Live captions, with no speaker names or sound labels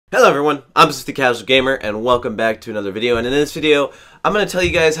Hello everyone, I'm just the Casual Gamer, and welcome back to another video. And in this video, I'm going to tell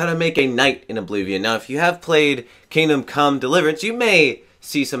you guys how to make a knight in Oblivion. Now, if you have played Kingdom Come Deliverance, you may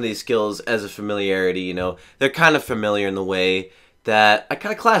see some of these skills as a familiarity. You know, they're kind of familiar in the way that I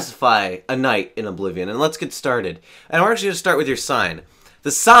kind of classify a knight in Oblivion. And let's get started. And we're actually going to start with your sign.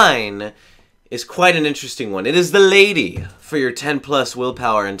 The sign is quite an interesting one. It is the lady for your 10 plus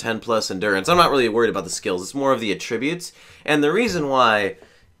willpower and 10 plus endurance. I'm not really worried about the skills. It's more of the attributes. And the reason why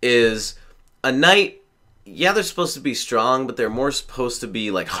is a knight, yeah, they're supposed to be strong, but they're more supposed to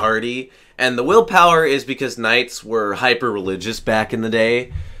be like hardy. And the willpower is because knights were hyper-religious back in the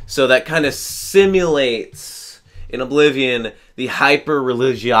day. So that kind of simulates in Oblivion the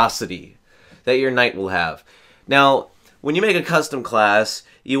hyper-religiosity that your knight will have. Now, when you make a custom class,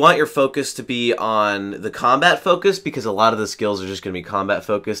 you want your focus to be on the combat focus because a lot of the skills are just going to be combat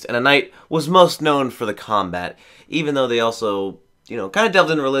focused. And a knight was most known for the combat, even though they also, you know, kind of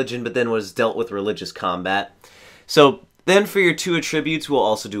delved into religion, but then was dealt with religious combat. So then for your two attributes, we'll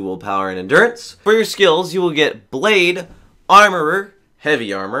also do willpower and endurance. For your skills, you will get blade, armorer,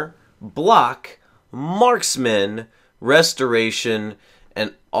 heavy armor, block, marksman, restoration,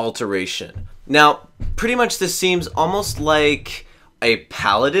 and alteration. Now, pretty much this seems almost like a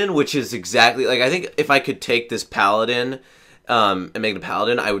paladin, which is exactly, like, I think if I could take this paladin and make it a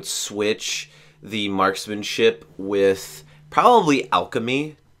paladin, I would switch the marksmanship with probably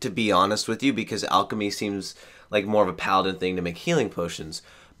alchemy, to be honest with you, because alchemy seems like more of a paladin thing to make healing potions.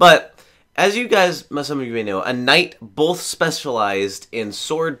 But as you guys, some of you may know, a knight both specialized in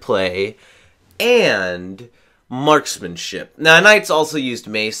swordplay and marksmanship. Now, knights also used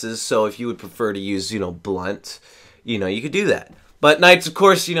maces, so if you would prefer to use, blunt, you could do that. But knights, of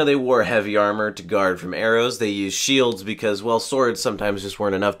course, they wore heavy armor to guard from arrows. They used shields because, well, swords sometimes just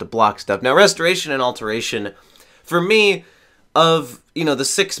weren't enough to block stuff. Now, restoration and alteration, for me, of, the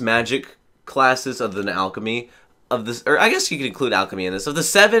 6 magic classes other than alchemy, of this, or I guess you could include alchemy in this, of the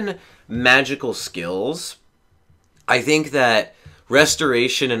 7 magical skills, I think that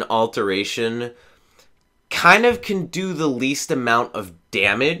restoration and alteration kind of can do the least amount of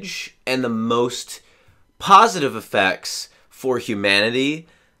damage and the most positive effects for humanity,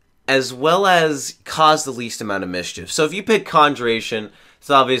 as well as cause the least amount of mischief. So if you pick conjuration, it's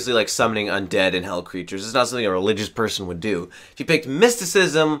obviously like summoning undead and hell creatures. It's not something a religious person would do. If you picked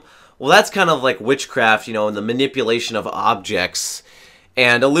mysticism, well, that's kind of like witchcraft, and the manipulation of objects.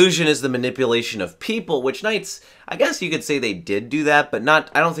 And illusion is the manipulation of people, which knights, I guess you could say they did do that, but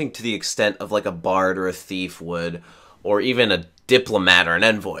not, I don't think to the extent of like a bard or a thief would, or even a diplomat or an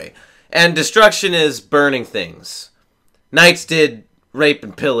envoy. And destruction is burning things. Knights did rape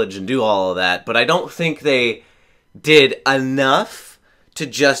and pillage and do all of that, but I don't think they did enough to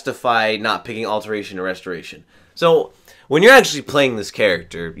justify not picking alteration or restoration. So when you're actually playing this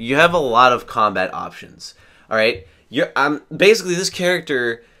character, you have a lot of combat options. All right, basically this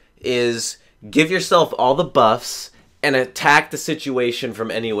character is give yourself all the buffs and attack the situation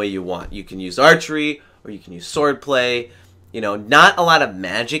from any way you want. You can use archery or you can use swordplay. Not a lot of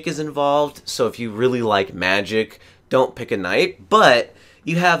magic is involved, so if you really like magic, don't pick a knight, but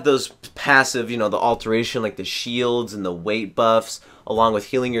you have those passive, the alteration, like the shields and the weight buffs, along with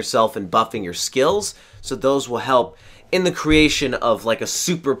healing yourself and buffing your skills, so those will help in the creation of like a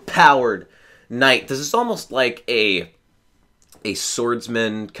super powered knight. This is almost like a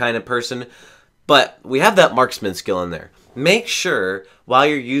swordsman kind of person, but we have that marksman skill in there. Make sure while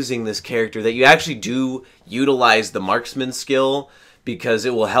you're using this character that you actually do utilize the marksman skill, because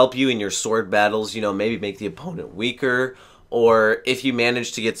it will help you in your sword battles, maybe make the opponent weaker, or if you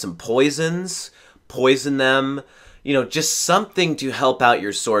manage to get some poisons, poison them, just something to help out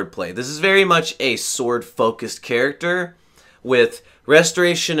your sword play. This is very much a sword-focused character, with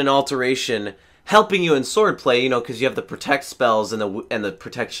restoration and alteration helping you in sword play, because you have the protect spells and the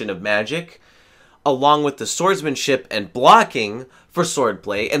protection of magic, along with the swordsmanship and blocking for sword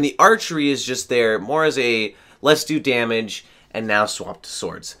play, and the archery is just there more as a let's do damage and now swap to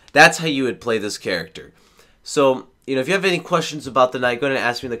swords. That's how you would play this character. So, if you have any questions about the knight, go ahead and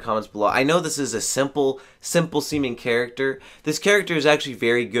ask me in the comments below. I know this is a simple seeming character. This character is actually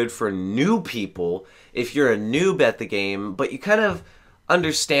very good for new people if you're a noob at the game, but you kind of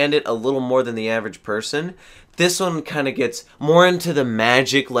understand it a little more than the average person. This one kind of gets more into the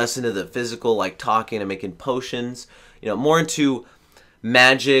magic, less into the physical, like talking and making potions, more into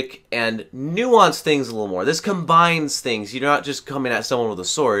magic and nuance things a little more. This combines things. You're not just coming at someone with a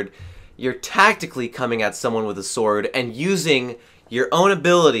sword. You're tactically coming at someone with a sword and using your own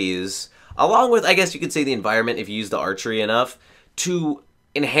abilities, along with, I guess you could say, the environment if you use the archery enough, to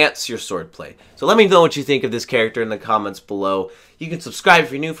enhance your swordplay. So let me know what you think of this character in the comments below. You can subscribe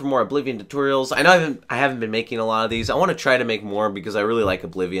if you're new for more Oblivion tutorials. I know I haven't been making a lot of these. I want to try to make more because I really like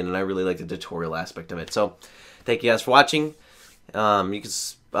Oblivion and I really like the tutorial aspect of it. So thank you guys for watching. You can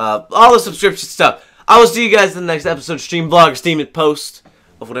all the subscription stuff. I will see you guys in the next episode, stream, vlog, or steam it post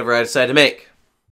of whatever I decide to make.